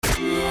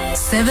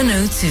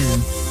702.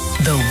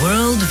 The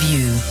World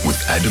View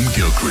with Adam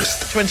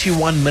Gilchrist.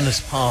 21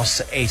 minutes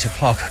past 8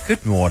 o'clock.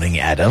 Good morning,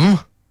 Adam.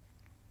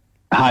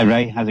 Hi,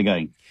 Ray. How's it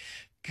going?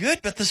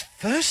 Good, but this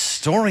first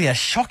story, a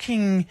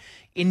shocking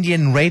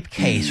Indian rape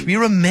case. We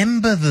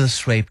remember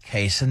this rape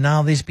case, and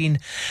now there's been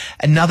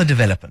another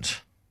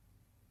development.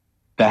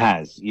 There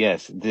has,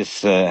 yes.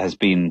 This has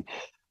been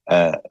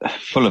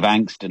full of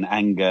angst and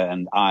anger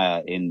and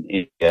ire in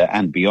India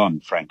and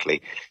beyond,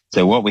 frankly.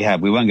 So what we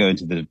won't go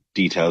into the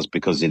details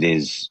because it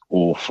is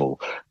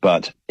awful,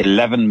 but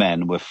 11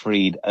 men were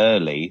freed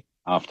early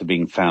after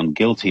being found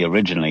guilty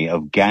originally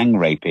of gang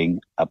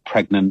raping a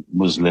pregnant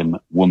Muslim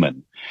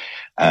woman.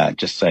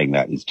 Just saying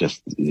that is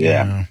just,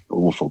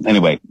 awful.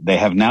 Anyway, they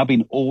have now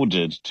been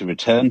ordered to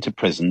return to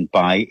prison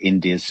by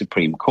India's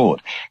Supreme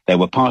Court. They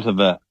were part of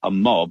a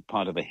mob,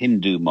 part of a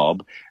Hindu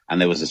mob,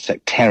 and there was a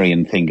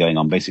sectarian thing going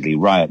on, basically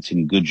riots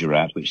in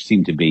Gujarat, which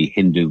seemed to be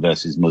Hindu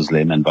versus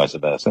Muslim and vice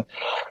versa.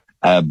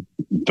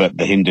 But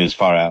the Hindus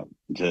far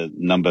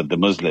outnumbered the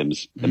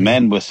Muslims. The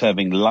men were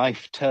serving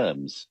life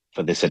terms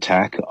for this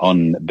attack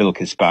on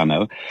Bilkis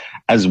Bano,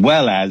 as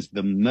well as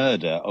the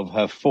murder of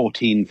her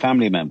 14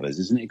 family members.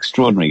 Isn't it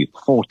extraordinary?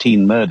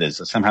 14 murders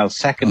are somehow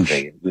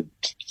secondary. It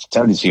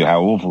tells you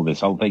how awful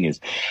this whole thing is.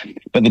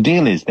 But the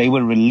deal is they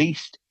were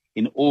released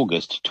in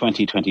August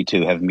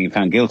 2022, having been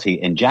found guilty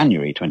in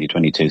January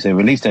 2022. So they were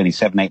released only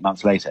 7-8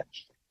 months later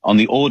on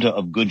the order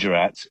of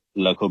Gujarat's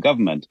local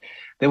government.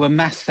 There were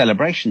mass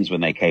celebrations when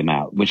they came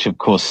out, which of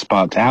course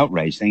sparked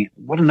outrage, saying,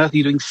 what on earth are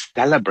you doing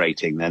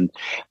celebrating then?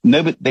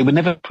 No, but they were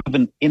never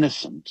proven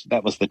innocent.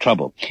 That was the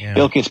trouble. Yeah.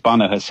 Bilkis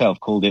Bano herself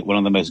called it one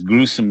of the most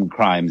gruesome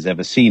crimes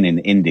ever seen in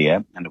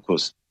India. And of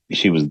course,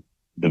 she was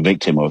the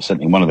victim, or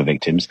certainly one of the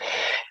victims.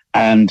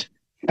 And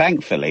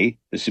thankfully,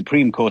 the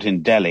Supreme Court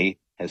in Delhi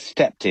has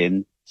stepped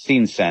in,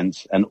 seen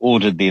sense, and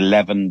ordered the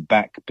 11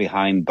 back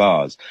behind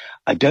bars.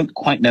 I don't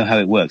quite know how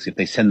it works, if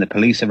they send the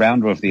police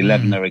around or if the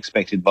 11 are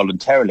expected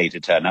voluntarily to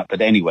turn up.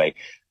 But anyway,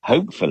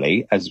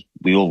 hopefully, as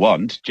we all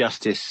want,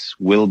 justice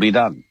will be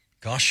done.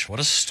 Gosh, what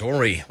a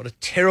story. What a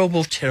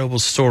terrible, terrible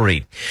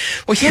story.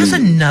 Well, here's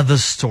another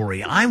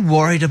story. I'm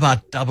worried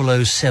about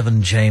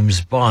 007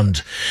 James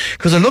Bond,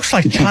 because it looks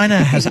like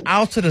China has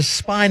outed a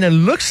spy, and it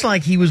looks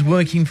like he was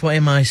working for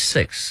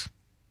MI6.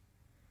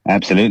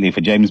 Absolutely,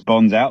 for James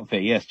Bond's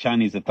outfit, yes.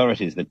 Chinese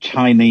authorities, the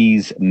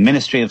Chinese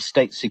Ministry of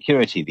State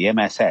Security, the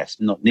MSS,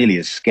 not nearly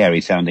as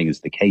scary sounding as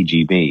the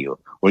KGB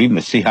or even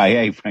the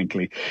CIA,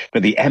 frankly,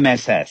 but the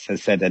MSS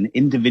has said an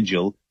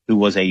individual who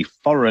was a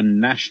foreign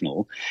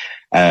national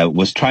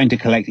was trying to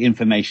collect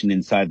information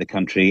inside the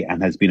country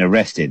and has been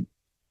arrested.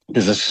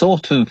 There's a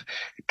sort of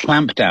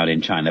clampdown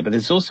in China, but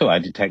there's also, I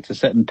detect, a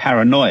certain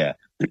paranoia.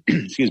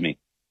 Excuse me.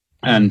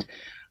 And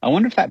I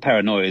wonder if that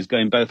paranoia is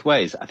going both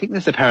ways. I think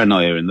there's a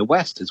paranoia in the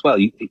West as well.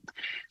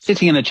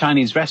 Sitting in a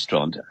Chinese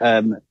restaurant,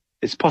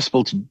 it's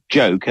possible to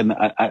joke, and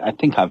I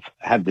think I've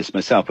had this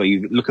myself, where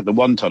you look at the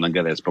wonton and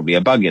go, there's probably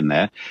a bug in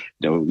there.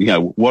 You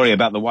know, worry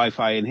about the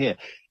Wi-Fi in here.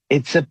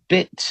 It's a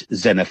bit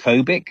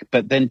xenophobic,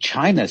 but then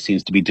China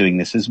seems to be doing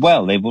this as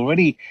well. They've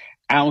already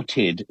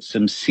outed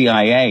some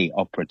CIA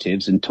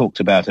operatives and talked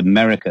about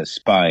America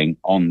spying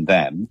on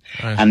them.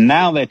 Right. And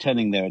now they're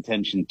turning their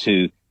attention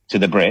to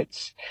the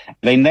Brits.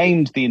 They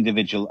named the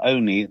individual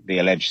only, the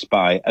alleged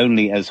spy,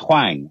 only as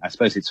Huang. I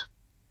suppose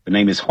the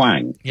name is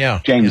Huang.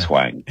 Yeah. James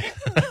Huang.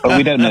 But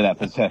we don't know that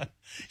for certain.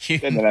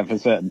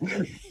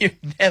 You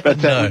never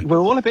know. We're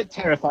all a bit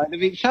terrified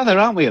of each other,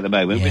 aren't we, at the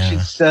moment? Which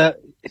is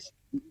it's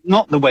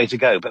not the way to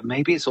go, but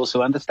maybe it's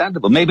also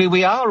understandable. Maybe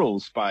we are all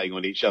spying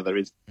on each other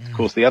is, of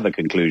course, the other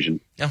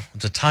conclusion. Yeah,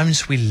 the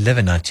times we live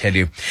in, I tell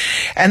you.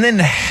 And then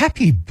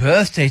happy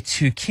birthday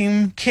to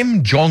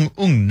Kim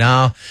Jong-un.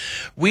 Now,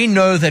 we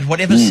know that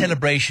whatever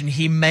celebration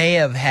he may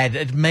have had,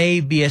 it may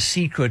be a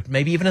secret,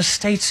 maybe even a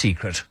state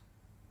secret.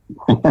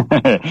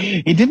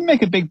 He didn't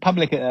make a big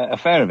public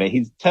affair of it.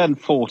 He's turned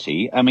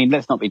 40. I mean,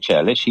 let's not be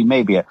churlish. He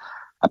may be a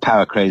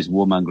power-crazed,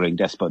 warmongering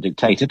despot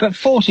dictator, but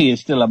 40 is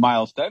still a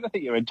milestone. I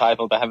think you're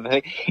entitled to have a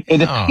thing.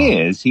 It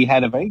appears he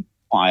had a very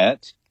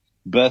quiet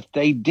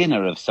birthday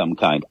dinner of some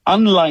kind.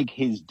 Unlike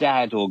his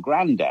dad or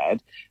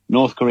granddad,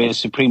 North Korea's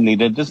supreme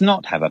leader does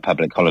not have a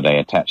public holiday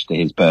attached to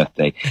his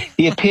birthday.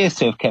 He appears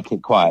to have kept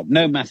it quiet.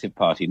 No massive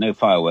party, no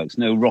fireworks,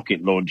 no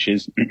rocket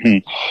launches.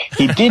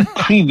 He did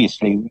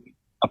previously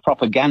a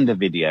propaganda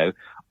video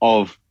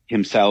of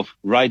himself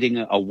riding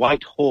a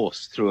white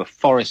horse through a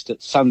forest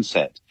at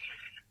sunset.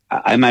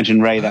 I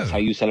imagine, Ray, that's how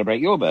you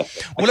celebrate your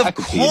birthday. Well,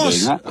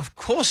 of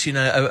course, you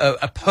know,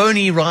 a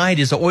pony ride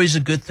is always a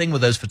good thing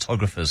with those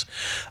photographers.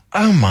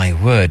 Oh, my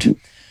word.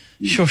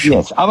 Sure.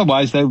 Yes,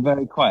 otherwise they're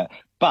very quiet.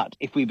 But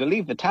if we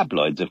believe the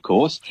tabloids, of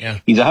course,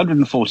 he's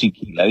 140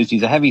 kilos,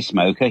 he's a heavy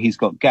smoker, he's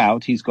got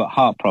gout, he's got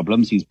heart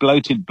problems, he's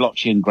bloated,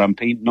 blotchy and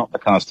grumpy, not the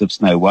cast of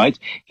Snow White.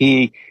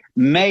 He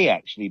may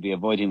actually be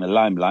avoiding the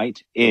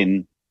limelight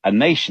in a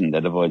nation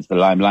that avoids the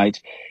limelight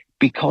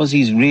because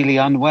he's really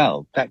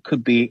unwell. That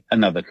could be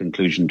another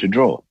conclusion to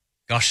draw.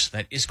 Gosh,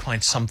 that is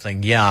quite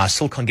something. Yeah, I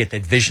still can't get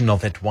that vision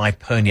of that white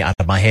pony out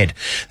of my head.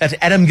 That's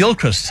Adam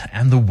Gilchrist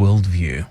and The World View.